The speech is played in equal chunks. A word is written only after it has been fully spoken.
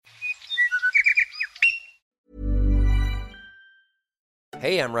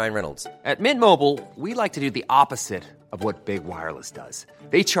Hey, I'm Ryan Reynolds. At Mint Mobile, we like to do the opposite of what Big Wireless does.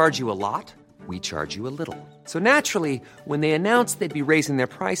 They charge you a lot, we charge you a little. So naturally, when they announced they'd be raising their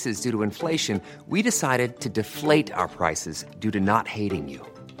prices due to inflation, we decided to deflate our prices due to not hating you.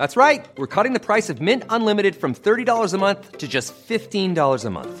 That's right. We're cutting the price of Mint Unlimited from $30 a month to just $15 a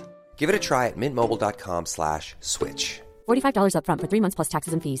month. Give it a try at mintmobile.com/switch. $45 up front for 3 months plus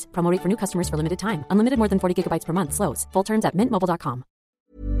taxes and fees. Promo rate for new customers for limited time. Unlimited more than 40 gigabytes per month. Slows full terms at mintmobile.com.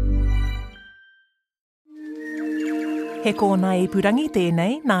 He kōna ipurangi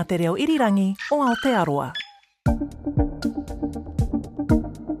tēnei nā te reo irirangi o Aotearoa.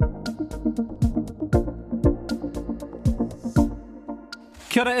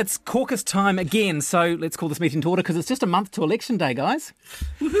 Kia ora, it's caucus time again, so let's call this meeting to order because it's just a month to election day, guys.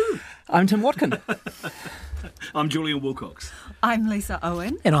 Woohoo! I'm Tim Watkin. I'm Julian Wilcox. I'm Lisa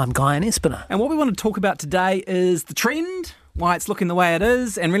Owen. And I'm Guyan Espiner. And what we want to talk about today is the trend, why it's looking the way it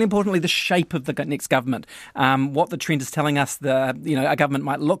is, and really importantly, the shape of the next government. What the trend is telling us a government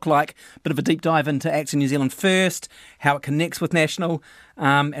might look like. Bit of a deep dive into Act New Zealand First, how it connects with national,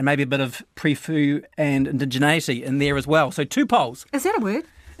 and maybe a bit of pre-fu and indigeneity in there as well. So 2 polls. Is that a word?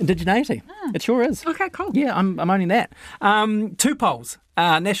 Indigeneity. It sure is. Okay, cool. Yeah, I'm owning that. 2 polls.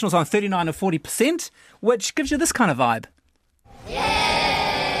 Nationals on 39 or 40%, which gives you this kind of vibe.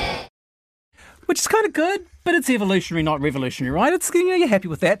 Yeah! Which is kind of good, but it's evolutionary, not revolutionary, right? It's, you're happy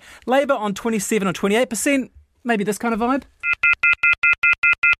with that. Labour on 27 or 28%, maybe this kind of vibe.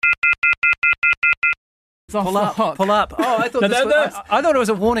 Pull up. Oh, I thought I thought it was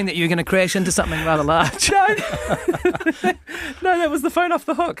a warning that you were going to crash into something rather large. No, that was the phone off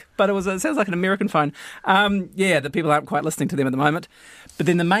the hook. But it sounds like an American phone. The people aren't quite listening to them at the moment. But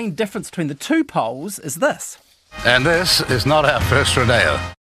then the main difference between the 2 polls is this. And this is not our first rodeo.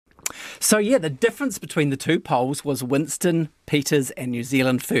 So, the difference between the 2 polls was Winston, Peters and New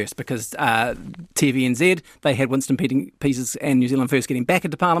Zealand First, because TVNZ, they had Winston, Peters and New Zealand First getting back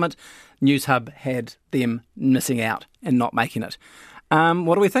into Parliament. News Hub had them missing out and not making it.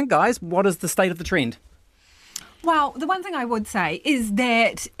 What do we think, guys? What is the state of the trend? Well, the one thing I would say is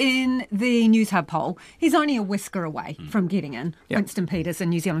that in the News Hub poll, he's only a whisker away from getting in. Yep. Winston Peters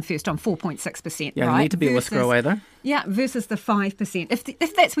and New Zealand First on 4.6%. Yeah, right? You need to be a whisker away, though. Yeah, versus the 5%.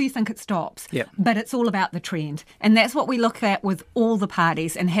 If that's where you think it stops. Yep. But it's all about the trend. And that's what we look at with all the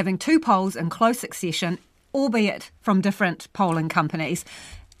parties, and having 2 polls in close succession, albeit from different polling companies,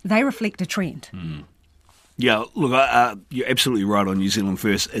 they reflect a trend. Yeah, look, you're absolutely right on New Zealand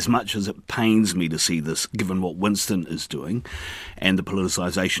First. As much as it pains me to see this, given what Winston is doing and the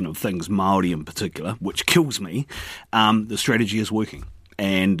politicisation of things, Māori in particular, which kills me, the strategy is working.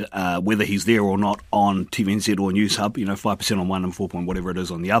 And whether he's there or not on TVNZ or News Hub, 5% on one and 4 point whatever it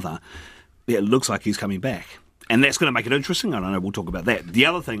is on the other, it looks like he's coming back. And that's going to make it interesting. I don't know, we'll talk about that. The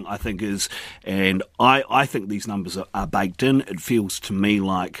other thing I think is, and I think these numbers are baked in, it feels to me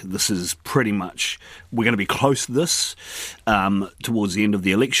like this is pretty much, we're going to be close to this towards the end of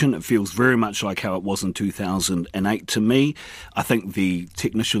the election. It feels very much like how it was in 2008 to me. I think the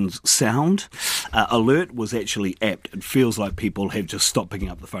technician's sound alert was actually apt. It feels like people have just stopped picking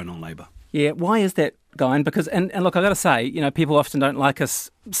up the phone on Labour. Yeah, why is that, Guyan? Because, and look, I've got to say, people often don't like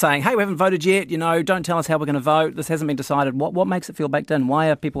us saying, hey, we haven't voted yet, don't tell us how we're going to vote, this hasn't been decided. What makes it feel baked in? Why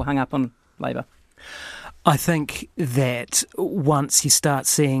are people hung up on Labour? I think that once you start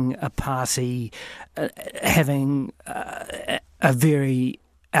seeing a party having a very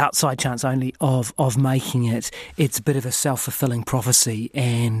outside chance only of making it, it's a bit of a self-fulfilling prophecy,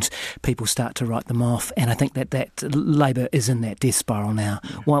 and people start to write them off. And I think that Labour is in that death spiral now.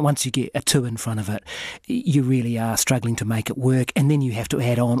 Once you get a 2 in front of it, you really are struggling to make it work, and then you have to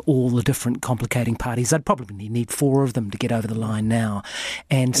add on all the different complicating parties. They'd probably need 4 of them to get over the line now.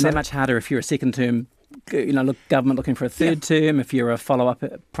 And so that much harder if you're a second term government looking for a third term, if you're a follow-up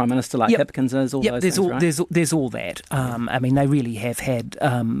Prime Minister like Hipkins is, all those things, right? There's all that. They really have had,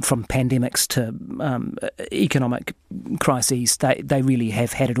 from pandemics to economic crises, they really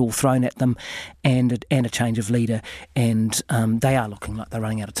have had it all thrown at them, and a change of leader, and they are looking like they're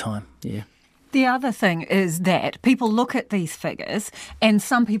running out of time. Yeah. The other thing is that people look at these figures and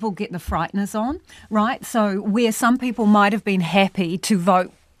some people get the frighteners on, right? So where some people might have been happy to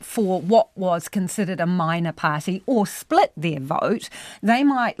vote for what was considered a minor party or split their vote, they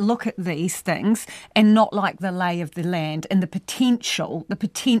might look at these things and not like the lay of the land and the potential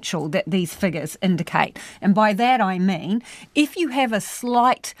that these figures indicate. And by that I mean, if you have a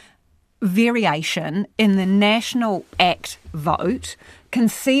slight variation in the National Act vote,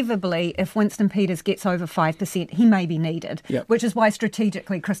 conceivably, if Winston Peters gets over 5%, he may be needed, which is why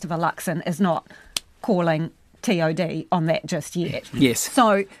strategically Christopher Luxon is not calling TOD on that just yet. Yes.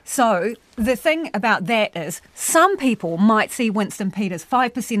 So the thing about that is some people might see Winston Peters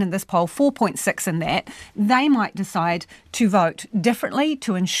 5% in this poll, 4.6 in that. They might decide to vote differently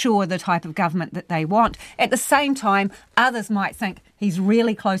to ensure the type of government that they want. At the same time, others might think he's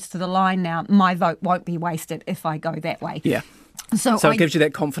really close to the line now. My vote won't be wasted if I go that way. Yeah. So it gives you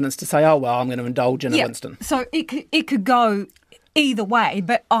that confidence to say, oh, well, I'm going to indulge in a Winston. So it could go either way,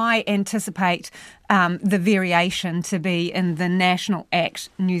 but I anticipate the variation to be in the National Act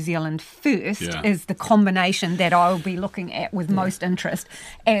New Zealand First is the combination that I will be looking at with most interest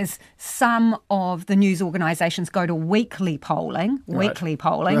as some of the news organisations go to weekly polling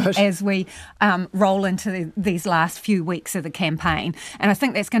as we roll into these last few weeks of the campaign. And I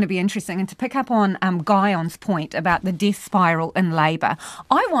think that's going to be interesting. And to pick up on Guyon's point about the death spiral in Labour,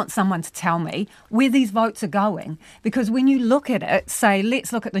 I want someone to tell me where these votes are going, because when you look at it, say,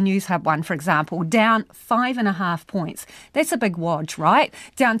 let's look at the News Hub one, for example, down 5.5 points. That's a big wodge, right?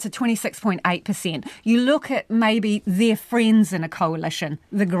 Down to 26.8%. You look at maybe their friends in a coalition,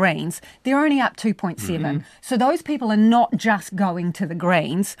 the Greens, they're only up 2.7. So those people are not just going to the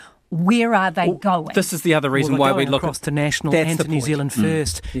Greens. Where are they going? This is the other reason why we look across to National and to New Zealand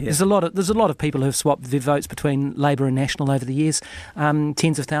First. Yeah. There's a lot of people who have swapped their votes between Labour and National over the years.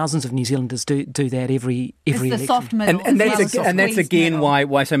 Tens of thousands of New Zealanders do that every election. The soft middle, and that's again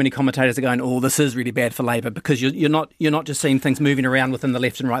why so many commentators are going, oh, this is really bad for Labour, because you're not just seeing things moving around within the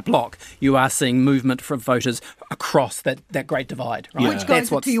left and right bloc. You are seeing movement from voters across that great divide. Right? Yeah. Which goes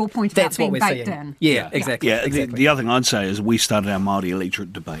to your point about being baked in. Yeah, exactly. Yeah, exactly. The other thing I'd say is we started our Māori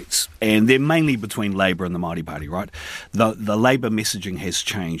electorate debates, and they're mainly between Labour and the Māori Party, right? The Labour messaging has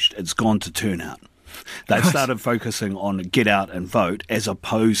changed. It's gone to turnout. They've started focusing on get out and vote as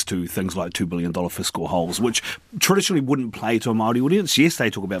opposed to things like $2 billion fiscal holes, which traditionally wouldn't play to a Māori audience. Yes, they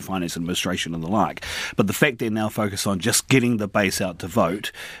talk about finance administration and the like, but the fact they're now focused on just getting the base out to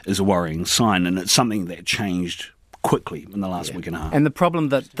vote is a worrying sign, and it's something that changed quickly in the last week and a half. And the problem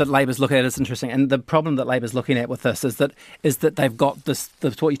that Labour's looking at is interesting. And the problem that Labour's looking at with this is that they've got this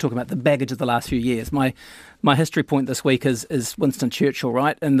what you're talking about, the baggage of the last few years. My history point this week is Winston Churchill,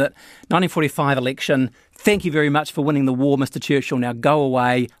 right? And that 1945 election, thank you very much for winning the war, Mr. Churchill. Now go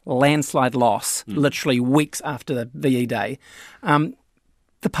away, landslide loss, literally weeks after the VE Day.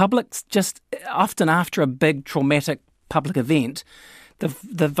 The public's just often after a big traumatic public event,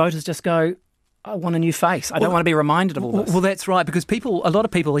 the voters just go, I want a new face. I don't want to be reminded of all this. Well, that's right, because a lot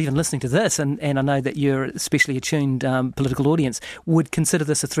of people, even listening to this, and I know that you're a specially attuned political audience, would consider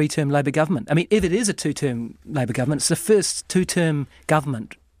this a 3-term Labour government. I mean, if it is a 2-term Labour government, it's the first 2-term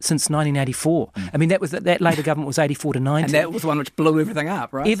government since 1984. I mean, that Labour government was 84 to 90. And that was the one which blew everything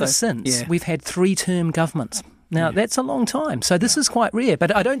up, right? Ever since, we've had 3-term governments. Now, that's a long time. So this is quite rare.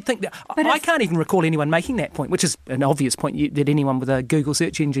 But I don't think that... I can't even recall anyone making that point, which is an obvious point that anyone with a Google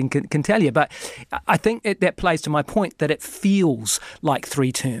search engine can tell you. But I think that plays to my point that it feels like 3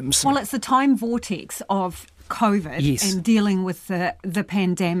 terms. Well, it's the time vortex of COVID and dealing with the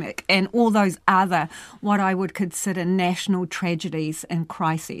pandemic and all those other, what I would consider national tragedies and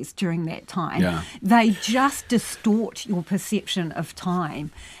crises during that time. Yeah. They just distort your perception of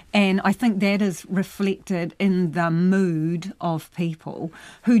time. And I think that is reflected in the mood of people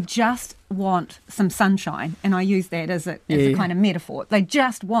who just want some sunshine. And I use that as a kind of metaphor. They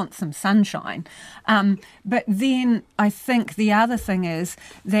just want some sunshine. But then I think the other thing is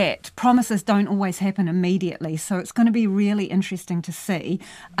that promises don't always happen immediately. So it's going to be really interesting to see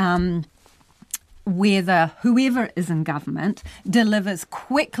whether whoever is in government delivers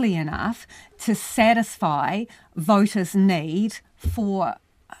quickly enough to satisfy voters' need for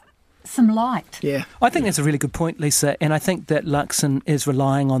some light. Yeah, I think that's a really good point, Lisa, and I think that Luxon is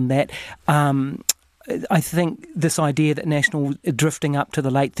relying on that. I think this idea that National drifting up to the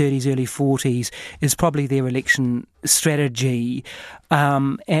late 30s, early 40s is probably their election strategy,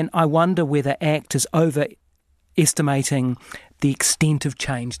 and I wonder whether ACT is overestimating the extent of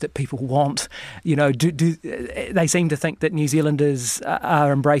change that people want. You know, do they seem to think that New Zealanders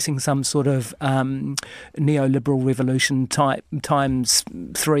are embracing some sort of neoliberal revolution type times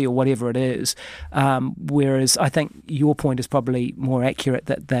 3 or whatever it is, whereas I think your point is probably more accurate,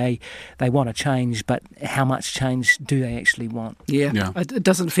 that they want to change, but how much change do they actually want? Yeah. It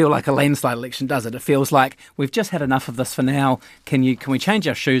doesn't feel like a landslide election, does it? It feels like we've just had enough of this for now. Can we change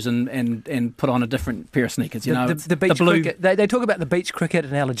our shoes and put on a different pair of sneakers? You know, the beach cricket. They talk about the beach cricket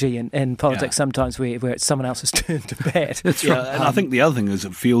analogy in politics sometimes where it's someone else's turn to bat. That's right. And I think the other thing is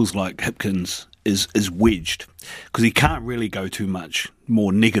it feels like Hipkins is wedged because he can't really go too much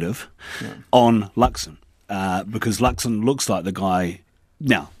more negative on Luxon because Luxon looks like the guy.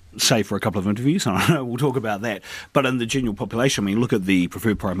 Now, say for a couple of interviews, and I know we'll talk about that, but in the general population, I mean, look at the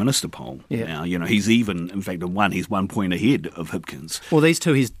preferred Prime Minister poll now. He's even, in fact, he's 1 point ahead of Hipkins. Well, these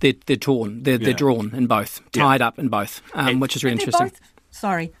two, they're torn. They're drawn in both, tied up in both, which is really interesting.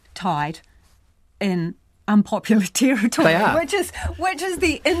 Both, tied in unpopular territory. They are. Which is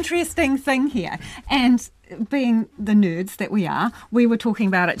the interesting thing here. And being the nerds that we are, we were talking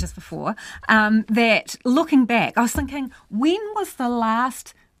about it just before, that looking back, I was thinking, when was the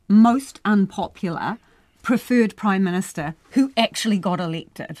last most unpopular preferred Prime Minister who actually got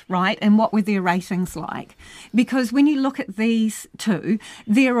elected, right? And what were their ratings like? Because when you look at these two,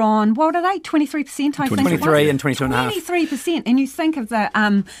 they're on, what are they, 23%, I think? 23 and 22.5. 23%. And you think of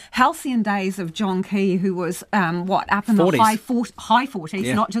the halcyon days of John Key, who was, up in 40s. The high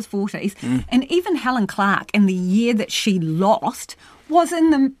 40s, not just 40s. And even Helen Clark, in the year that she lost, was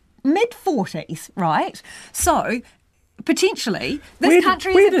in the mid-40s, right? So potentially, this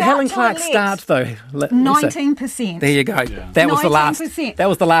country where is did about Helen to Clark elect start, though? 19%. There you go. Yeah. That was the last. That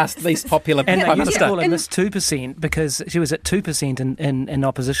was the last least popular Prime Minister. And this 2% because she was at 2% in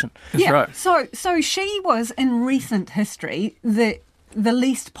opposition. That's right. So she was in recent history the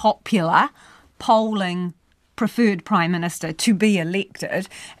least popular polling preferred Prime Minister to be elected.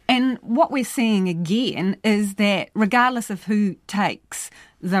 And what we're seeing again is that regardless of who takes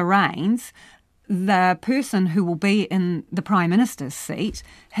the reins, the person who will be in the Prime Minister's seat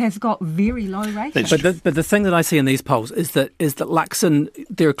has got very low ratings. But the thing that I see in these polls is that Luxon,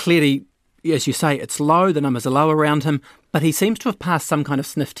 there are clearly, as you say, it's low, the numbers are low around him, but he seems to have passed some kind of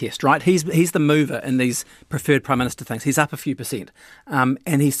sniff test, right? He's the mover in these preferred Prime Minister things. He's up a few percent. And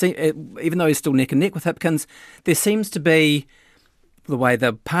even though he's still neck and neck with Hipkins, there seems to be, the way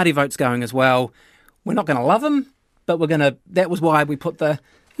the party vote's going as well, we're not going to love him, but that was why we put the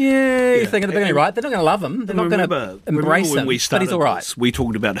thing at the beginning, right? They're not going to love him. They're not going to embrace him, but he's all right. We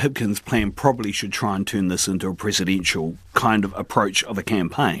talked about Hipkins' plan probably should try and turn this into a presidential kind of approach of a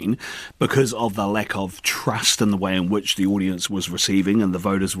campaign because of the lack of trust in the way in which the audience was receiving and the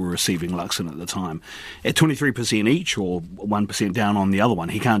voters were receiving Luxon at the time. At 23% each or 1% down on the other one,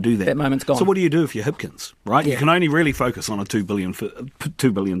 he can't do that. That moment's gone. So what do you do if you're Hipkins, right? Yeah. You can only really focus on a $2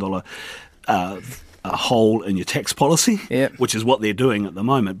 billion a hole in your tax policy, which is what they're doing at the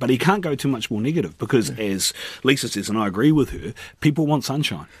moment. But he can't go too much more negative because, as Lisa says, and I agree with her, people want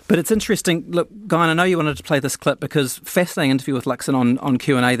sunshine. But it's interesting. Look, Guy, I know you wanted to play this clip because fascinating interview with Luxon on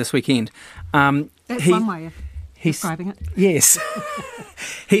Q&A this weekend. That's one way of describing it. Yes.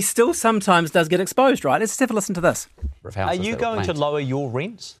 He still sometimes does get exposed, right? Let's have a listen to this. Are you going to lower your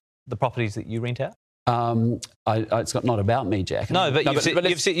rents, the properties that you rent out? It's not about me, Jack. No, but you've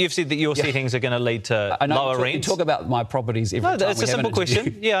said that your settings are going to lead to lower rents. You talk about my properties every time. No, that's a simple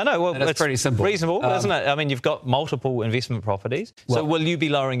question. Yeah, I know. Well, it's pretty simple. Reasonable, isn't it? I mean, you've got multiple investment properties. So will you be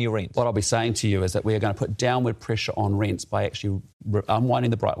lowering your rents? What I'll be saying to you is that we are going to put downward pressure on rents by actually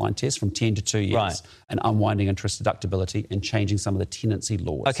unwinding the bright line test from 10 to 2 years and unwinding interest deductibility and changing some of the tenancy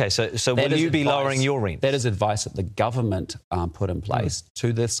laws. Okay, so will you be lowering your rents? That is advice that the government put in place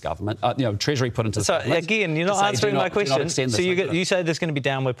to this government. Treasury put into this government. Again, you're not answering my question. So you say there's going to be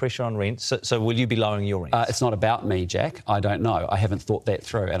downward pressure on rents. So will you be lowering your rents? It's not about me, Jack. I don't know. I haven't thought that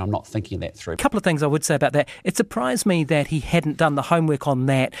through, and I'm not thinking that through. A couple of things I would say about that. It surprised me that he hadn't done the homework on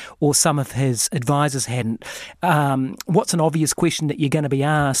that, or some of his advisors hadn't. What's an obvious question that you're going to be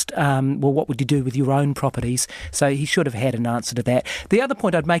asked? Well, what would you do with your own properties? So he should have had an answer to that. The other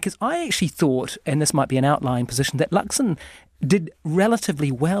point I'd make is I actually thought, and this might be an outlying position, that Luxon did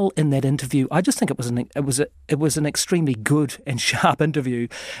relatively well in that interview. I just think it was an extremely good and sharp interview,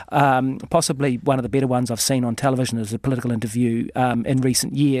 possibly one of the better ones I've seen on television as a political interview in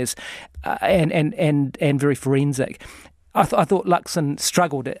recent years, and very forensic. I thought Luxon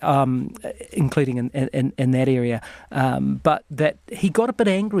struggled, including in that area, but that he got a bit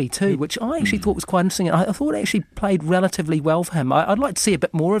angry too, which I actually thought was quite interesting. I thought it actually played relatively well for him. I'd like to see a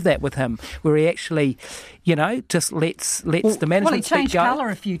bit more of that with him, where he actually, just lets the management. Well, he changed colour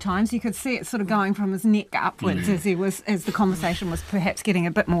a few times. You could see it sort of going from his neck upwards as the conversation was perhaps getting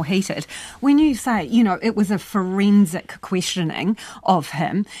a bit more heated. When you say, it was a forensic questioning of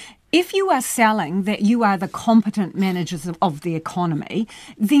him. If you are selling that you are the competent managers of the economy,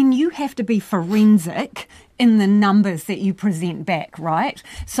 then you have to be forensic in the numbers that you present back, right?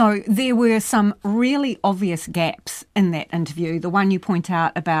 So there were some really obvious gaps in that interview. The one you point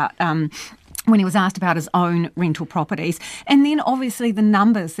out about when he was asked about his own rental properties. And then obviously the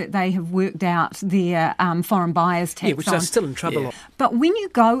numbers that they have worked out their foreign buyers tax which on. they're still in trouble on. But when you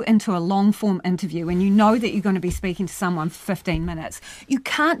go into a long-form interview and you know that you're going to be speaking to someone for 15 minutes, you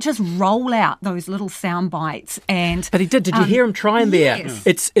can't just roll out those little sound bites. But he did. Did you hear him trying there?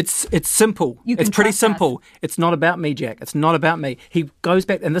 Yes. It's simple. It's pretty simple. It's not about me, Jack. It's not about me. He goes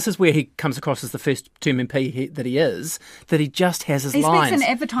back, and this is where he comes across as the first-term MP that he is, that he just has his lines. He speaks in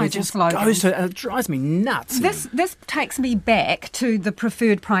advertising slogans. And it drives me nuts. This takes me back to the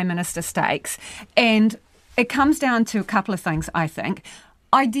preferred Prime Minister stakes, and it comes down to a couple of things, I think.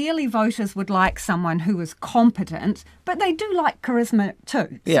 Ideally, voters would like someone who is competent, but they do like charisma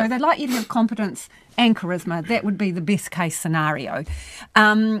too. Yeah. So they'd like you to have competence and charisma. That would be the best case scenario.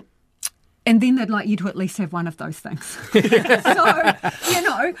 And then they'd like you to at least have one of those things.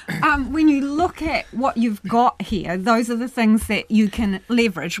 So, when you look at what you've got here, those are the things that you can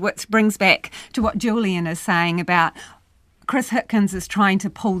leverage, which brings back to what Julian is saying about Chris Hipkins is trying to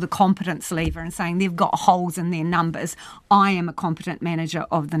pull the competence lever and saying they've got holes in their numbers. I am a competent manager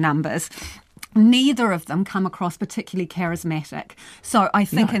of the numbers. Neither of them come across particularly charismatic. So I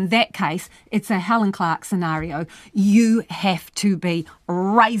think in that case, it's a Helen Clark scenario. You have to be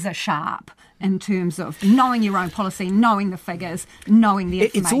razor sharp in terms of knowing your own policy, knowing the figures, knowing the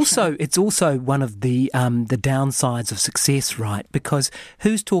information. It's also one of the downsides of success, right? Because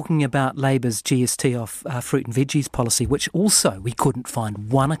who's talking about Labour's GST off fruit and veggies policy, which also we couldn't find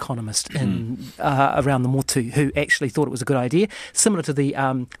one economist in around the Motu who actually thought it was a good idea. Similar to the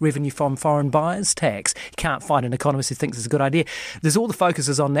revenue from foreign buyers tax. You can't find an economist who thinks it's a good idea. There's all the focus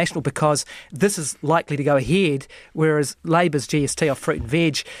is on national because this is likely to go ahead, whereas Labour's GST off fruit and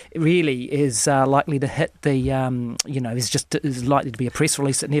veg really is likely to hit the, is likely to be a press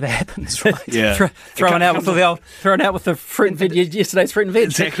release that never happens, right? Yeah. Thrown out with the fruit and veg, yesterday's fruit and veg.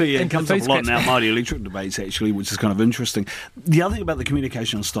 Exactly, it comes up a lot in our mighty electric debates, actually, which is kind of interesting. The other thing about the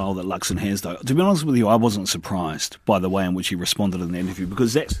communication style that Luxon has, though, to be honest with you, I wasn't surprised by the way in which he responded in the interview,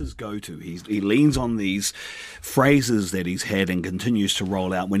 because that's his go-to. He leans on these phrases that he's had and continues to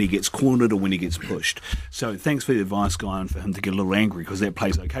roll out when he gets cornered or when he gets pushed. So thanks for the advice, Guy, and for him to get a little angry, because that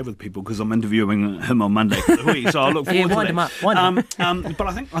plays okay with people, because I'm interviewing him on Monday for the week, so I look forward to that. Wind him up. But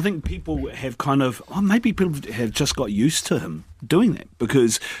I think people have kind of, maybe people have just got used to him doing that,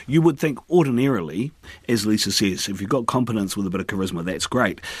 because you would think ordinarily, as Lisa says, if you've got competence with a bit of charisma, that's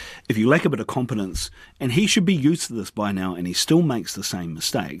great. If you lack a bit of competence, and he should be used to this by now, and he still makes the same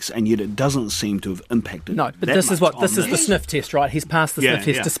mistakes, and yet it doesn't seem to have impacted. No, but this is the sniff test, right? He's passed the sniff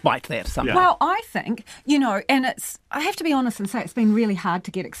test despite that somehow. Well, I think, and I have to be honest and say it's been really hard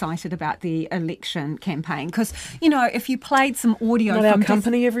to get excited about the election campaign, because, if you played some audio Not from our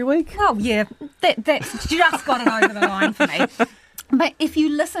company every week? Well, yeah, that's just got it over the line for me. But if you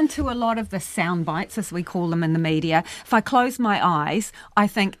listen to a lot of the sound bites, as we call them in the media, if I close my eyes, I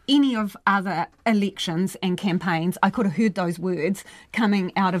think any of other elections and campaigns, I could have heard those words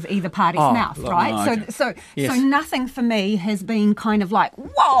coming out of either party's mouth, right? So nothing for me has been kind of like,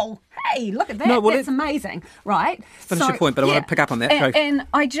 whoa, hey, look at that, that's amazing, right? Finish your point, but I want to pick up on that. And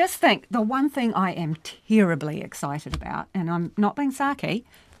I just think the one thing I am terribly excited about, and I'm not being sarky,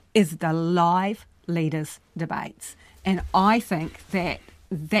 is the live leaders' debates. And I think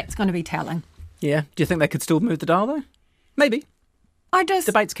that's going to be telling. Yeah. Do you think they could still move the dial, though? Maybe.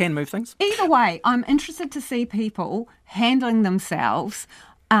 Debates can move things. Either way, I'm interested to see people handling themselves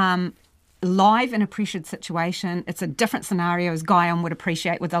live in a pressured situation. It's a different scenario, as Guyon would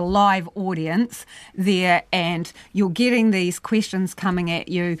appreciate, with a live audience there, and you're getting these questions coming at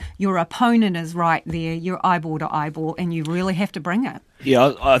you. Your opponent is right there. You're eyeball to eyeball, and you really have to bring it.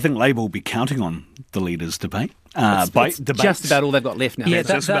 Yeah, I think Labour will be counting on the leaders' debate. It's just about all they've got left now. Yeah,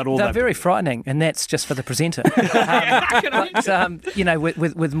 they're very frightening, and that's just for the presenter.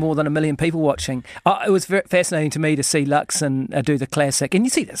 With more than 1 million people watching. It was very fascinating to me to see Luxon do the classic, and you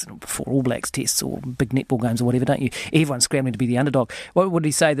see this before All Blacks tests or big netball games or whatever, don't you? Everyone's scrambling to be the underdog. What would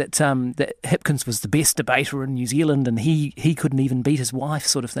he say, that Hipkins was the best debater in New Zealand, and he couldn't even beat his wife,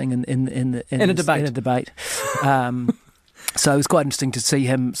 sort of thing, in a debate. So it was quite interesting to see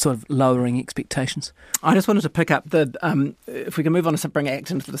him sort of lowering expectations. I just wanted to pick up if we can move on to bring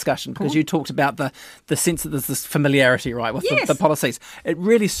ACT into the discussion, because you talked about the sense that there's this familiarity, right, with the policies. It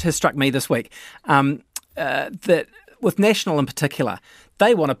really has struck me this week that with National in particular,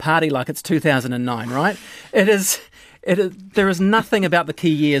 they want to party like it's 2009, right? There is nothing about the key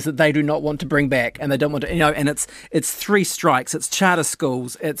years that they do not want to bring back, and they don't want to, and it's 3 strikes, it's charter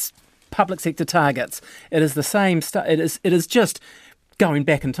schools, it's public sector targets. It is the same stuff. It is just going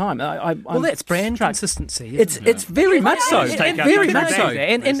back in time. Well, that's brand consistency. It's very much so. Very much so.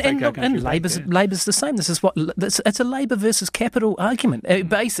 And Labour's the same. This is it's a Labour versus capital argument,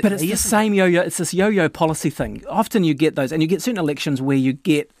 basically. But it's the same yo-yo. It's this yo-yo policy thing. Often you get those, and you get certain elections where you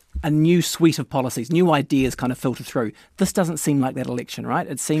get a new suite of policies, new ideas kind of filter through. This doesn't seem like that election, right?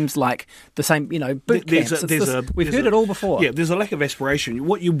 It seems like the same, boot camps. We've heard it all before. Yeah, there's a lack of aspiration.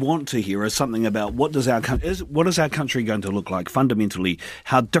 What you want to hear is something about what is our country going to look like fundamentally?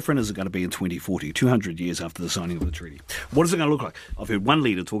 How different is it going to be in 2040, 200 years after the signing of the treaty? What is it going to look like? I've heard one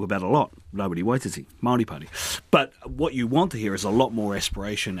leader talk about it a lot, Nobody Waititi, Māori Party. But what you want to hear is a lot more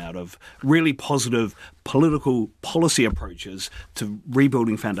aspiration out of really positive political policy approaches to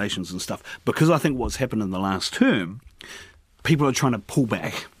rebuilding foundations and stuff. Because I think what's happened in the last term, people are trying to pull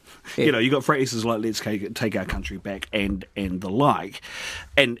back. Yeah. You've got phrases like "let's take our country back" and the like,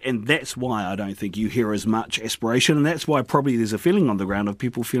 and that's why I don't think you hear as much aspiration, and that's why probably there's a feeling on the ground of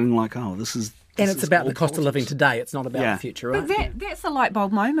people feeling like, this is. And it's about the cost of living today. It's not about the future, right? But that's a light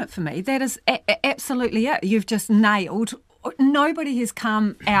bulb moment for me. That is absolutely it. You've just nailed. Nobody has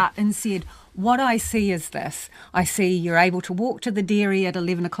come out and said, what I see is this. I see you're able to walk to the dairy at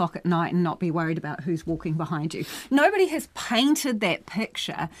 11 o'clock at night and not be worried about who's walking behind you. Nobody has painted that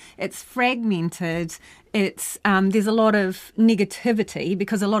picture. It's fragmented. It's there's a lot of negativity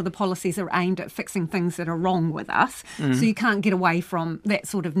because a lot of the policies are aimed at fixing things that are wrong with us. So you can't get away from that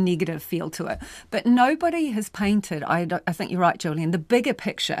sort of negative feel to it. But nobody has painted, I think you're right, Julian, the bigger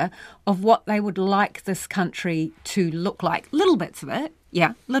picture of what they would like this country to look like. Little bits of it.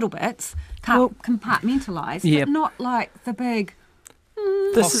 Yeah, little bits, compartmentalised, but not like the big.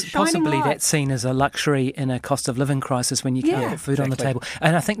 This is possibly that's seen as a luxury in a cost of living crisis when you can't put food on the table,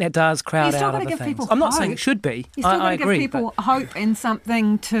 and I think that does crowd out other things. I'm not saying it should be. I agree. Give people hope and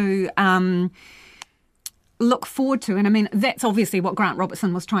something to look forward to. And I mean, that's obviously what Grant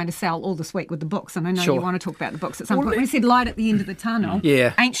Robertson was trying to sell all this week with the books. And I know you want to talk about the books at some point. When he said light at the end of the tunnel,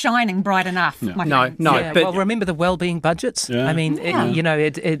 ain't shining bright enough. No. But well, remember the wellbeing budgets? Yeah. I mean,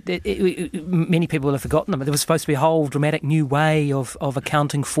 many people have forgotten them. There was supposed to be a whole dramatic new way of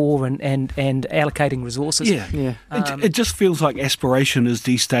accounting for and allocating resources. Yeah. It just feels like aspiration is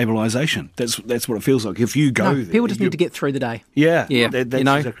destabilisation. That's what it feels like. If you go there, people just need to get through the day. That's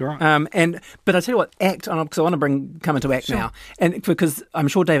exactly right. But I tell you what, because I want to come into ACT now, and because I'm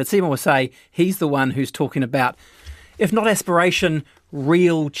sure David Seymour will say he's the one who's talking about, if not aspiration,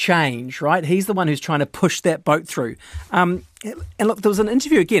 real change, right? He's the one who's trying to push that boat through. And look, there was an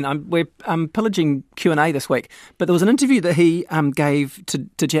interview again. We're pillaging Q&A this week, but there was an interview that he gave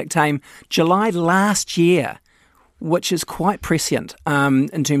to Jack Tame July last year, which is quite prescient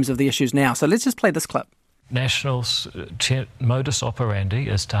in terms of the issues now. So let's just play this clip. National's modus operandi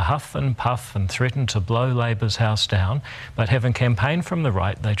is to huff and puff and threaten to blow Labour's house down, but having campaigned from the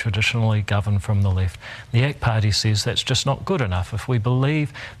right, they traditionally govern from the left. The ACT Party says that's just not good enough. If we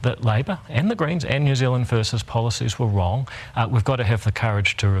believe that Labour and the Greens and New Zealand First's policies were wrong, we've got to have the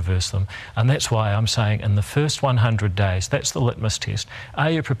courage to reverse them. And that's why I'm saying in the first 100 days, that's the litmus test. Are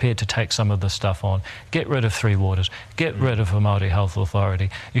you prepared to take some of this stuff on? Get rid of Three Waters, get rid of the Māori Health Authority.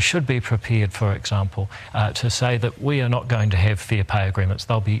 You should be prepared, for example, to say that we are not going to have fair pay agreements.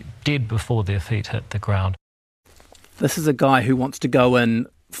 They'll be dead before their feet hit the ground. This is a guy who wants to go in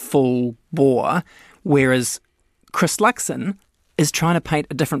full bore, whereas Chris Luxon is trying to paint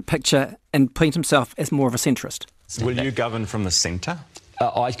a different picture and paint himself as more of a centrist. Will you govern from the centre?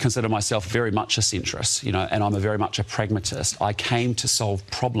 I consider myself very much a centrist, and I'm very much a pragmatist. I came to solve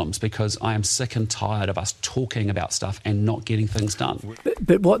problems because I am sick and tired of us talking about stuff and not getting things done.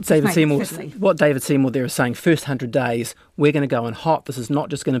 But what David Seymour there is saying, first 100 days, we're going to go in hot. This is not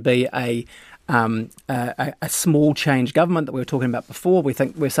just going to be a small change government that we were talking about before.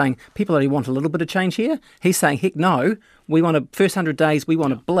 We're saying people only want a little bit of change here. He's saying, heck no, we want first 100 days, we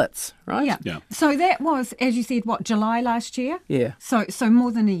want a blitz, right? Yeah. So that was, as you said, July last year? Yeah. So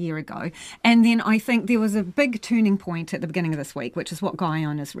more than a year ago. And then I think there was a big turning point at the beginning of this week, which is what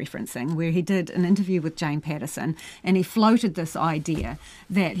Guyon is referencing, where he did an interview with Jane Patterson and he floated this idea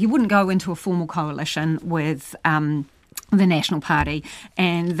that he wouldn't go into a formal coalition with the National Party,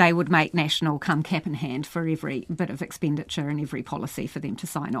 and they would make National come cap in hand for every bit of expenditure and every policy for them to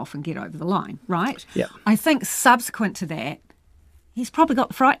sign off and get over the line, right? Yeah. I think subsequent to that, he's probably got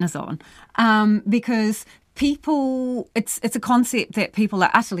the frighteners on because people, it's a concept that people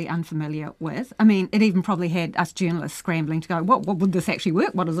are utterly unfamiliar with. I mean, it even probably had us journalists scrambling to go, what would this actually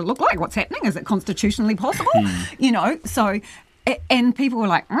work? What does it look like? What's happening? Is it constitutionally possible? So And people were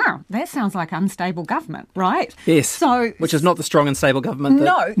like, oh, that sounds like unstable government, right? Yes. So, which is not the strong and stable government.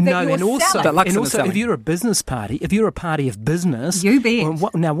 And also, selling. if you're a business party, if you're a party of business, you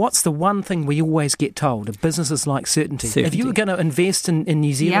bet. Now, what's the one thing we always get told? If businesses like certainty. If you were going to invest in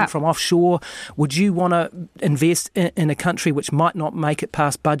New Zealand from offshore, would you want to invest in a country which might not make it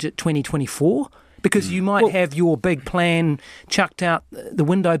past budget 2024? Because you might have your big plan chucked out the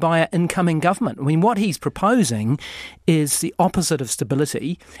window by an incoming government. I mean, what he's proposing is the opposite of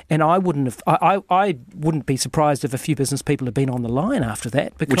stability, and I wouldn't be surprised if a few business people have been on the line after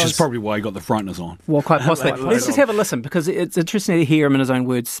that. Because, which is probably why he got the frighteners on. Well, quite possibly. Let's just have a listen, because it's interesting to hear him in his own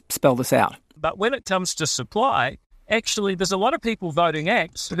words spell this out. But when it comes to supply, actually, there's a lot of people voting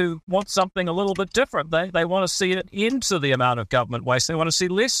X who want something a little bit different. They want to see it into the amount of government waste. They want to see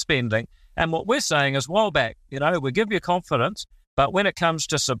less spending. And what we're saying is, well back, we give you confidence, but when it comes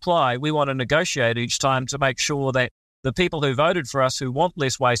to supply, we want to negotiate each time to make sure that the people who voted for us who want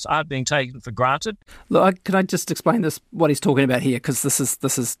less waste aren't being taken for granted. Look, can I just explain what he's talking about here? Because this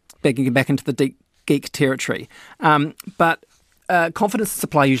is getting back into the deep geek territory. But confidence and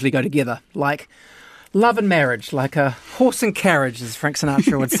supply usually go together, like love and marriage, like a horse and carriage, as Frank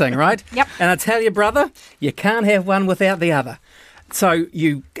Sinatra would sing, right? Yep. And I tell you, brother, you can't have one without the other. So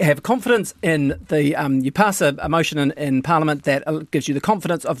you have confidence in you pass a motion in Parliament that gives you the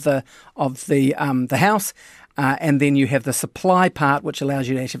confidence of the House, and then you have the supply part, which allows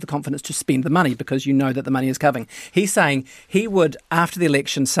you to actually have the confidence to spend the money because you know that the money is coming. He's saying he would, after the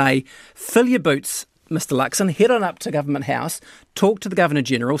election, say, fill your boots, Mr. Luxon, head on up to Government House, talk to the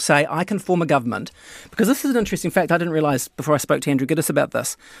Governor-General, say, I can form a government. Because this is an interesting fact. I didn't realise before I spoke to Andrew Giddis about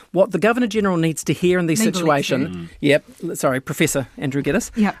this. What the Governor-General needs to hear in this situation... Professor Andrew Giddis.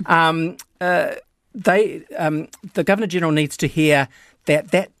 The Governor-General needs to hear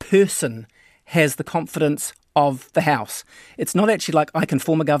that person has the confidence of the House. It's not actually like I can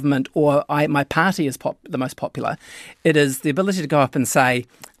form a government or my party is the most popular. It is the ability to go up and say...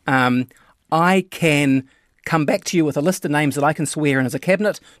 I can come back to you with a list of names that I can swear in as a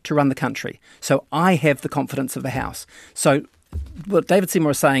cabinet to run the country. So I have the confidence of the House. So what David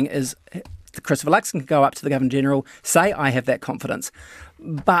Seymour is saying is Christopher Luxon can go up to the Governor-General, say I have that confidence,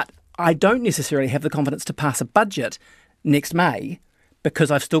 but I don't necessarily have the confidence to pass a budget next May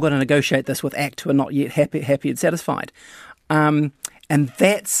because I've still got to negotiate this with ACT who are not yet happy and satisfied. And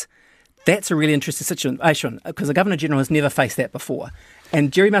that's a really interesting situation because the Governor-General has never faced that before.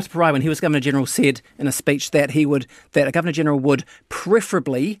 And Jerry Mataparai, when he was Governor-General, said in a speech that a Governor-General would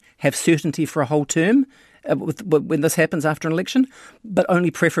preferably have certainty for a whole term when this happens after an election, but only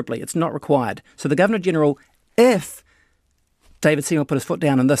preferably. It's not required. So the Governor-General, if David Seymour put his foot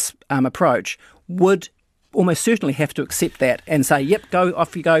down in this approach, would almost certainly have to accept that and say, yep,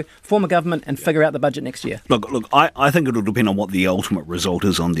 off you go, form a government and figure out the budget next year. Look, I think it'll depend on what the ultimate result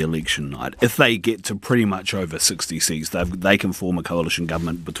is on the election night. If they get to pretty much over 60 seats, they can form a coalition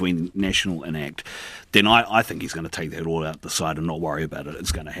government between National and ACT, then I think he's going to take that all out the side and not worry about it.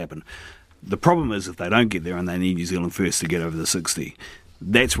 It's going to happen. The problem is if they don't get there and they need New Zealand First to get over the 60,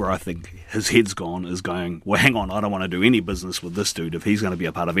 that's where I think his head's going, well, hang on, I don't want to do any business with this dude. If he's going to be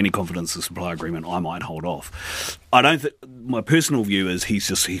a part of any confidence and supply agreement, I might hold off. I don't think, my personal view is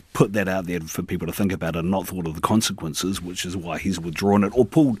he put that out there for people to think about it and not thought of the consequences, which is why he's withdrawn it or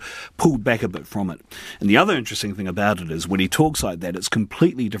pulled back a bit from it. And the other interesting thing about it is when he talks like that, it's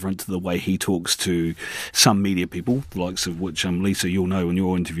completely different to the way he talks to some media people, the likes of which, Lisa, you'll know in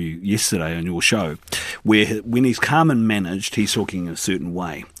your interview yesterday on your show, where when he's calm and managed, he's talking in a certain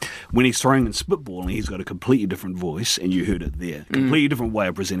way. When he's throwing and spitballing, he's got a completely different voice, and you heard it there. Completely different way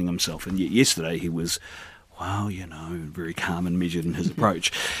of presenting himself. And yet yesterday he was, very calm and measured in his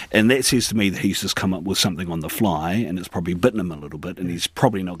approach. And that says to me that he's just come up with something on the fly, and it's probably bitten him a little bit, and he's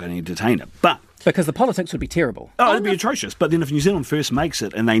probably not going to entertain it. But because the politics would be terrible. Oh, it'd be atrocious. But then if New Zealand First makes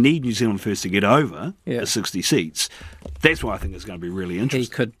it, and they need New Zealand First to get over the 60 seats, that's why I think it's going to be really interesting. He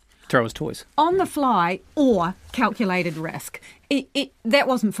could throw his toys. On the fly or calculated risk. That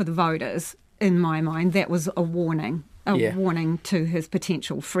wasn't for the voters, in my mind. That was a warning. Warning to his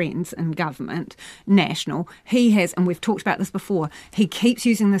potential friends in government, National. He has, and we've talked about this before, he keeps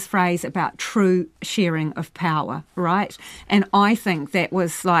using this phrase about true sharing of power, right? And I think that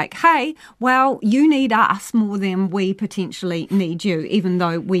was like, hey, well, you need us more than we potentially need you, even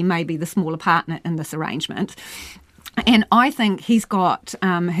though we may be the smaller partner in this arrangement. And I think he's got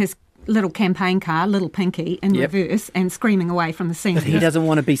his little campaign car, Little Pinky, in reverse and screaming away from the scene. But he doesn't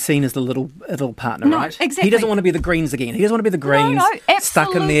want to be seen as the little partner, No, right? exactly. He doesn't want to be the Greens again. He doesn't want to be the Greens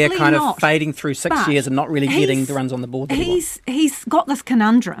stuck in there, kind of fading through 6 years and not really getting the runs on the board that he wants. He's got this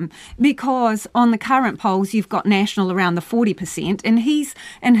conundrum because on the current polls you've got National around the 40% and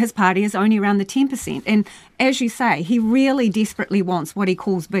his party is only around the 10%. And as you say, he really desperately wants what he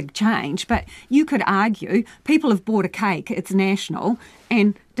calls big change. But you could argue people have bought a cake, it's National,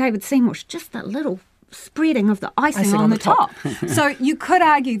 and David Seymour's just a little spreading of the icing on the top. So you could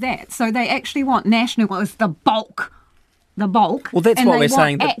argue that. So they actually want National as the bulk. Well, that's what we're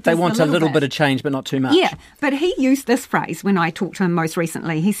saying, that they want a little bit of change but not too much. Yeah, but he used this phrase when I talked to him most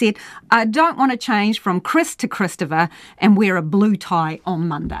recently. He said, I don't want to change from Chris to Christopher and wear a blue tie on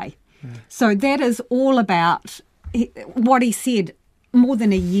Monday. So that is all about what he said more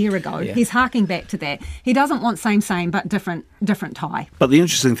than a year ago. Yeah. He's harking back to that. He doesn't want same, but different tie. But the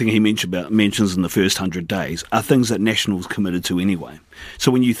interesting thing he mentions in the first 100 days are things that National's committed to anyway.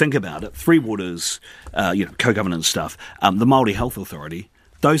 So when you think about it, Three Waters, co-governance stuff, the Māori Health Authority,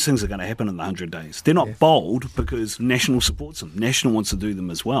 those things are going to happen in the 100 days. They're not bold because National supports them. National wants to do them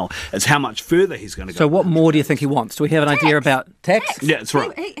as well. It's how much further he's going to go. So what more do you think he wants? Do we have an idea about tax? Yeah, that's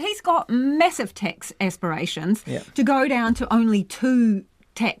right. He's got massive tax aspirations to go down to only 2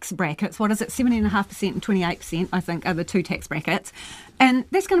 tax brackets. What is it? 17.5% and 28%, I think, are the 2 tax brackets. And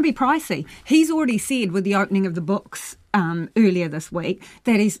that's going to be pricey. He's already said with the opening of the books earlier this week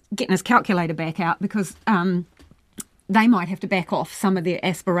that he's getting his calculator back out because they might have to back off some of their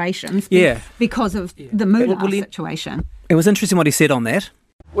aspirations because of the moolah situation. It was interesting what he said on that.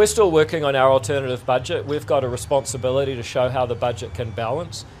 We're still working on our alternative budget. We've got a responsibility to show how the budget can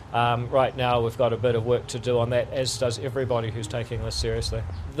balance. Right now we've got a bit of work to do on that, as does everybody who's taking this seriously.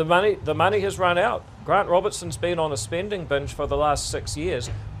 The money has run out. Grant Robertson's been on a spending binge for the last 6 years,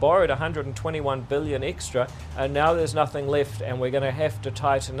 borrowed $121 billion extra, and now there's nothing left, and we're going to have to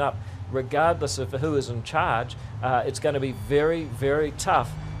tighten up. Regardless of who is in charge, it's going to be very, very tough.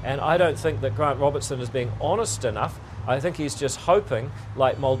 And I don't think that Grant Robertson is being honest enough. I think he's just hoping,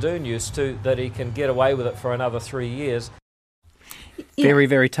 like Muldoon used to, that he can get away with it for another 3 years. Very,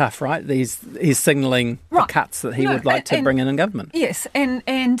 very tough, right? He's signalling the cuts that he would like to bring in government. Yes,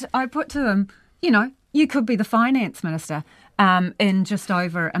 and I put to him, you could be the finance minister in just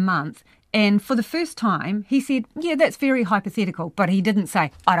over a month. And for the first time, he said, yeah, that's very hypothetical, but he didn't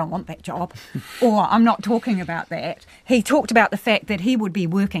say, I don't want that job, or I'm not talking about that. He talked about the fact that he would be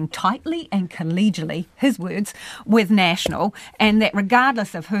working tightly and collegially, his words, with National, and that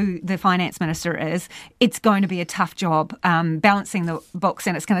regardless of who the finance minister is, it's going to be a tough job balancing the books,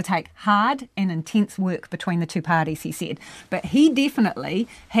 and it's going to take hard and intense work between the two parties, he said. But he definitely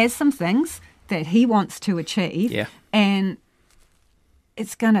has some things that he wants to achieve, and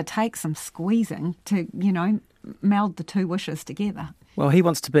it's going to take some squeezing to, meld the two wishes together. Well,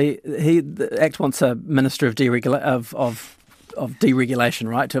 the Act wants a minister of deregulation,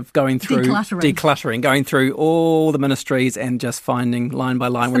 right? Of going through decluttering, going through all the ministries and just finding line by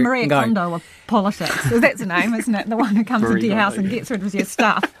line where Maria Kondo of politics. So that's the name, isn't it? The one who comes into your house and gets rid of your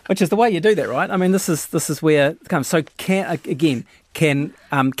stuff. Which is the way you do that, right? I mean, this is where it comes. So can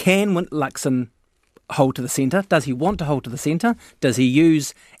Luxon hold to the centre? Does he want to hold to the centre? Does he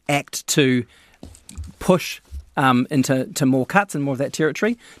use ACT to push into more cuts and more of that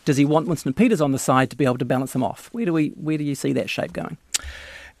territory? Does he want Winston Peters on the side to be able to balance them off? Where do you see that shape going?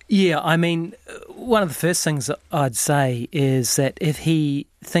 Yeah, I mean, one of the first things that I'd say is that if he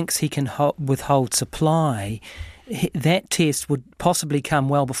thinks he can withhold supply, that test would possibly come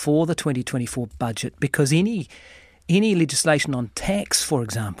well before the 2024 budget, because any legislation on tax, for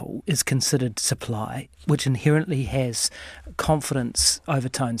example, is considered supply, which inherently has confidence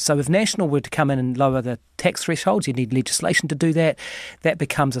overtones. So if National were to come in and lower the tax thresholds, you need legislation to do that. That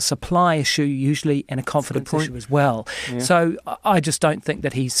becomes a supply issue usually, and a confidence issue as well. Yeah. So I just don't think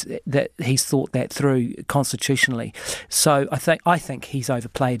that he's thought that through constitutionally. So I think he's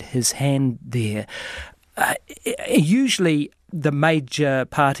overplayed his hand there. Usually the major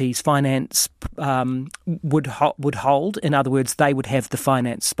parties' finance would hold. In other words, they would have the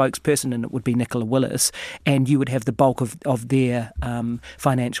finance spokesperson, and it would be Nicola Willis, and you would have the bulk of their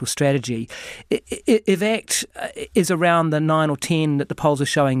financial strategy. If ACT is around the 9 or 10 that the polls are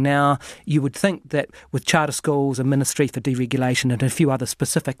showing now, you would think that with charter schools, a ministry for deregulation and a few other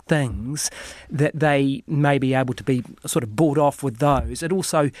specific things, that they may be able to be sort of bought off with those. It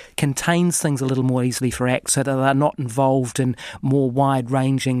also contains things a little more easily for ACT, so that they're not involved in more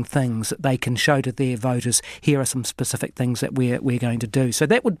wide-ranging things, that they can show to their voters, here are some specific things that we're going to do. So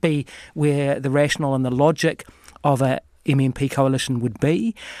that would be where the rationale and the logic of MMP coalition would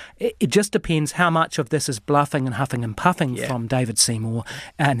be. It just depends how much of this is bluffing and huffing and puffing from David Seymour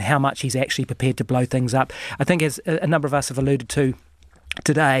and how much he's actually prepared to blow things up. I think, as a number of us have alluded to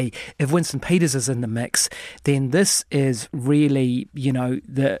today, if Winston Peters is in the mix, then this is really,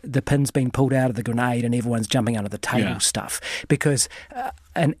 the pin's being pulled out of the grenade and everyone's jumping under the table stuff. Because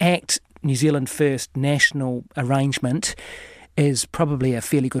an ACT New Zealand First national arrangement is probably a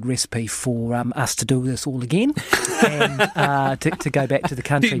fairly good recipe for us to do this all again and to go back to the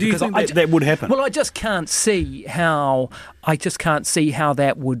country. Do you think that would happen? Well, I just can't see how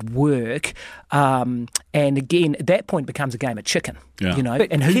that would work. And again, at that point, becomes a game of chicken. Yeah.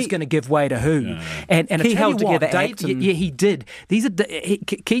 And who's going to give way to who? Yeah. And he held together Dave, he did. These are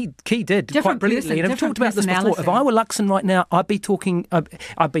Key did Different quite brilliantly. person, And I've talked about this before. personality. If I were Luxon right now, I'd be talking.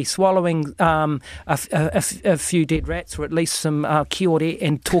 I'd be swallowing a few dead rats, or at least some kia ora,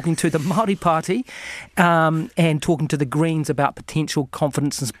 and talking to the Māori Party, and talking to the Greens about potential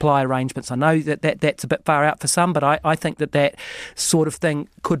confidence and supply arrangements. I know that's a bit far out for some, but I think that sort of thing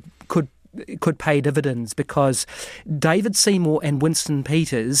could pay dividends, because David Seymour and Winston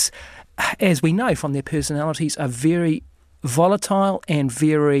Peters, as we know from their personalities, are very volatile and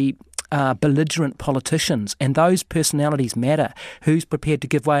very belligerent politicians, and those personalities matter. Who's prepared to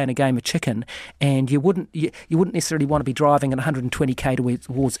give way in a game of chicken? And you wouldn't necessarily want to be driving at 120k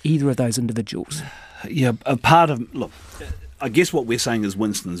towards either of those individuals. Yeah, I guess what we're saying is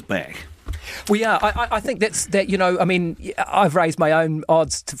Winston's back. We are. I think that's that. I've raised my own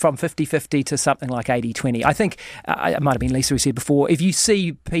odds from 50-50 to something like 80-20. I think it might have been Lisa who said before, if you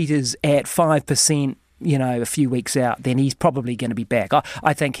see Peters at 5%, a few weeks out, then he's probably going to be back.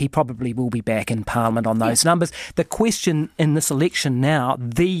 I think he probably will be back in Parliament on those numbers. The question in this election now,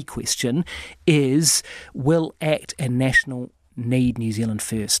 is, will ACT and National need New Zealand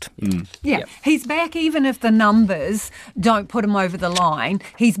first? He's back even if the numbers don't put him over the line.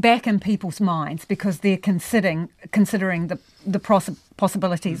 He's back in people's minds because they're considering the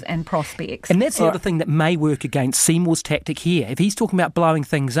possibilities and prospects. And that's the other thing that may work against Seymour's tactic here. If he's talking about blowing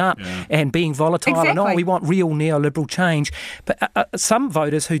things up and being volatile and we want real neoliberal change, but some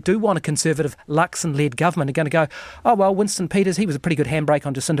voters who do want a conservative Luxon-led government are going to go, oh, well, Winston Peters, he was a pretty good handbrake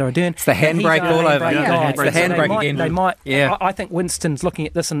on Jacinda Ardern. It's the handbrake all over. It's the handbrake again. They might. I think Winston's looking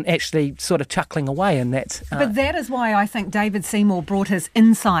at this and actually sort of chuckling away, and that's... But that is why I think David Seymour brought his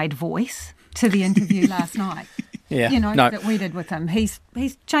inside voice to the interview last night. That we did with him. He's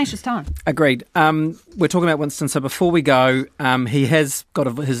changed his tone. Agreed. We're talking about Winston, so before we go, he has got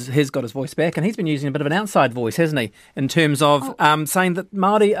his voice back, and he's been using a bit of an outside voice, hasn't he, in terms of saying that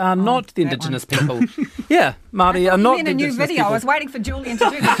Māori are not the Indigenous people. Māori are not the Indigenous people. a new video. I was waiting for Julian to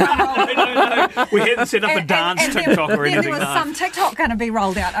do the drum roll. No. We hadn't set up a dance TikTok or anything. There was some TikTok going to be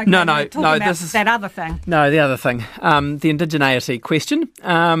rolled out. Okay, No, this is that other thing. No, the other thing. The indigeneity question,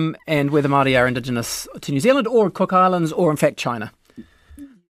 and whether Māori are Indigenous to New Zealand or Cook Islands or, in fact, China.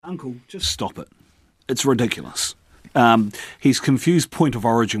 Uncle, just stop it. It's ridiculous. He's confused point of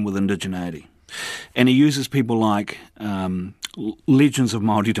origin with indigeneity. And he uses people like legends of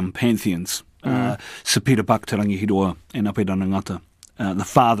Māoridom pantheons, Sepira Buck Te Rangihiroa and Apera Ngata, the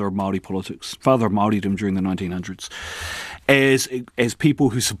father of Māori politics, father of Māoridom during the 1900s, as people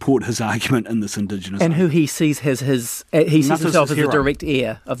who support his argument in this Indigenous and who he sees as his he sees himself as the direct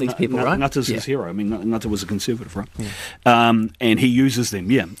heir of these people, right? Ngata's his hero. I mean, Ngata was a conservative, right? And he uses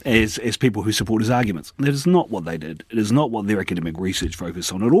them, as people who support his arguments. That is not what they did. It is not what their academic research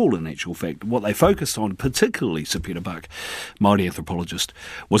focused on at all, in actual fact. What they focused on, particularly Sepira Buck, Māori anthropologist,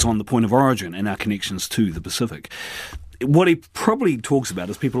 was on the point of origin and our connections to the Pacific. What he probably talks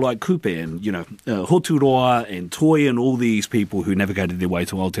about is people like Kupe and, Hoturoa and Toi and all these people who navigated their way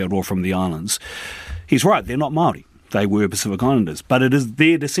to Aotearoa from the islands. He's right, they're not Māori. They were Pacific Islanders. But it is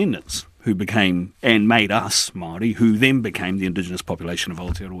their descendants who became and made us Māori, who then became the indigenous population of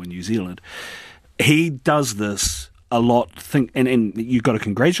Aotearoa in New Zealand. He does this a lot, and you've got to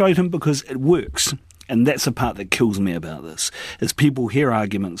congratulate him because it works. And that's the part that kills me about this, is people hear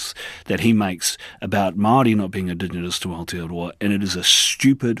arguments that he makes about Māori not being indigenous to Aotearoa, and it is a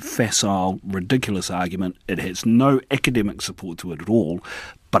stupid, facile, ridiculous argument. It has no academic support to it at all,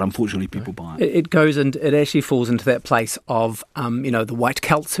 but unfortunately people buy it. It actually falls into that place of, the white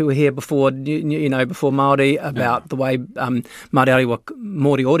Celts who were here before, before Māori, about the way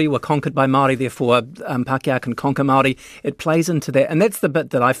Moriori were conquered by Māori, therefore Pākehā can conquer Māori. It plays into that, and that's the bit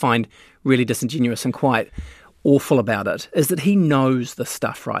that I find really disingenuous and quite awful about it, is that he knows this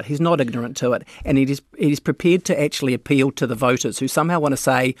stuff, right? He's not ignorant to it, and it is prepared to actually appeal to the voters who somehow want to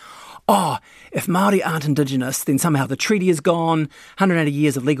say, if Māori aren't Indigenous, then somehow the treaty is gone, 180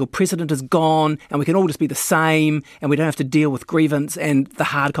 years of legal precedent is gone, and we can all just be the same, and we don't have to deal with grievance and the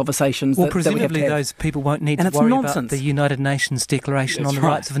hard conversations that we have to have. Well, presumably those people won't need to worry about the United Nations Declaration on the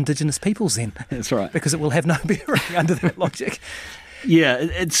Rights of Indigenous Peoples then. That's right. Because it will have no bearing under that logic. Yeah,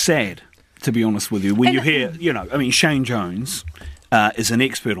 it's sad, to be honest with you, when you hear, Shane Jones is an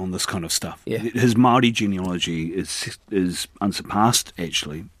expert on this kind of stuff. Yeah. His Māori genealogy is unsurpassed,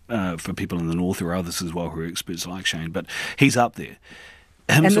 actually, for people in the north or others as well who are experts like Shane, but he's up there.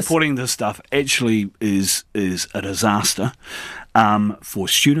 Him supporting this stuff actually is a disaster for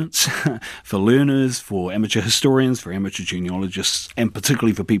students, for learners, for amateur historians, for amateur genealogists, and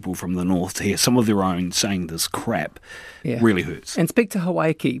particularly for people from the north to hear some of their own saying this crap really hurts. And speak to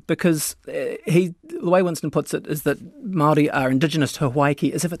Hawaii, because the way Winston puts it is that Māori are Indigenous to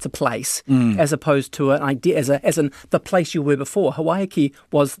Hawaii as if it's a place, as opposed to an idea, as in the place you were before. Hawaii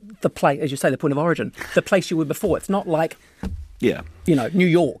was the place, as you say, the point of origin, the place you were before. It's not like... Yeah. New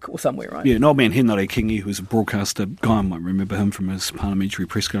York or somewhere, right? Yeah, an old man, Henare Kingi, who was a broadcaster, Guy might remember him from his parliamentary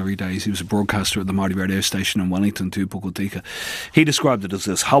press gallery days. He was a broadcaster at the Māori radio station in Wellington, Tūpoko Tika. He described it as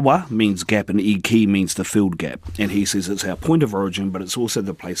this: Hawa means gap and Iki means the filled gap. And he says it's our point of origin, but it's also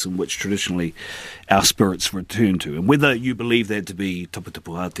the place in which traditionally our spirits return to. And whether you believe that to be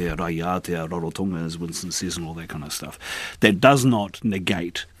Taputapu Atea, Rai Atea, Rorotonga, as Winston says, and all that kind of stuff, that does not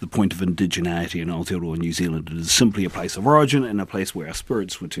negate the point of indigeneity in Aotearoa, New Zealand. It is simply a place of origin and a place where our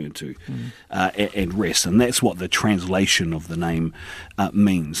spirits return to and rest. And that's what the translation of the name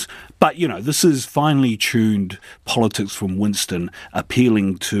means. But, this is finely tuned politics from Winston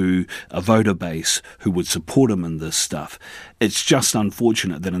appealing to a voter base who would support him in this stuff. It's just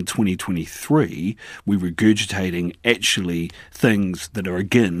unfortunate that in 2023 we're regurgitating actually things that are,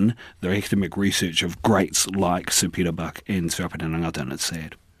 again, the academic research of greats like Sir Peter Buck and Sir Apata Ngata, and it's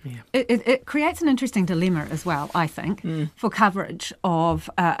sad. Yeah. It creates an interesting dilemma as well, I think, for coverage of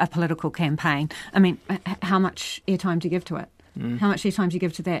a political campaign. I mean, how much airtime do you give to it? How much airtime do you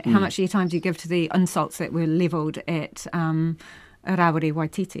give to that? How much airtime do you give to the insults that were levelled at Rawiri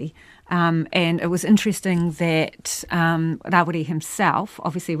Waititi? And it was interesting that Rawiri himself,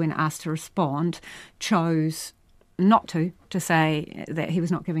 obviously when asked to respond, chose not to say that he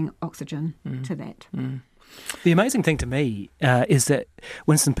was not giving oxygen to that. The amazing thing to me is that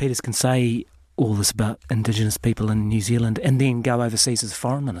Winston Peters can say all this about Indigenous people in New Zealand and then go overseas as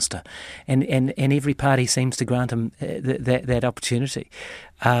Foreign Minister. And every party seems to grant him that opportunity.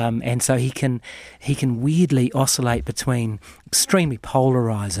 And so he can weirdly oscillate between extremely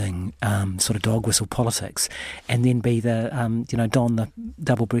polarising sort of dog whistle politics and then be the, don the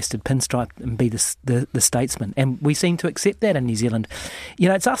double-breasted pinstripe and be the statesman. And we seem to accept that in New Zealand.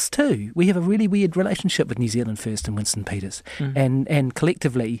 It's us too. We have a really weird relationship with New Zealand First and Winston Peters. And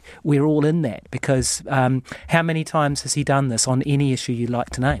collectively, we're all in that because how many times has he done this on any issue you like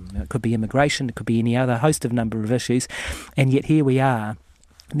to name? It could be immigration, it could be any other host of number of issues. And yet here we are,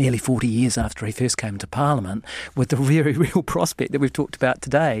 nearly 40 years after he first came to Parliament, with the very real prospect that we've talked about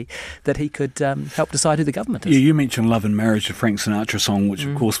today that he could help decide who the government is. Yeah, you mentioned Love and Marriage, the Frank Sinatra song, which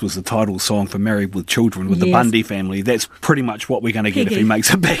of course was the title song for Married with Children with the Bundy family. That's pretty much what we're going to get if he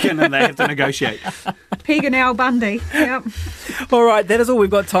makes it back in and they have to negotiate. Peg and Al Bundy, yep. All right, that is all we've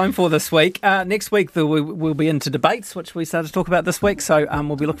got time for this week. Next week we'll be into debates, which we started to talk about this week, so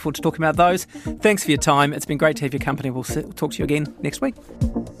we'll be looking forward to talking about those. Thanks for your time. It's been great to have your company. We'll talk to you again next week.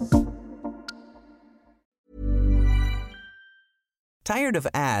 Tired of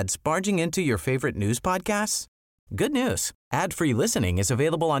ads barging into your favorite news podcasts? Good news. Ad-free listening is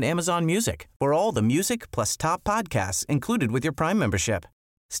available on Amazon Music for all the music plus top podcasts included with your Prime membership.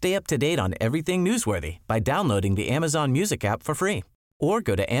 Stay up to date on everything newsworthy by downloading the Amazon Music app for free or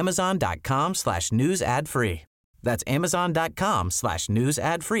go to amazon.com/news ad free. That's amazon.com/news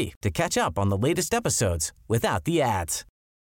ad free to catch up on the latest episodes without the ads.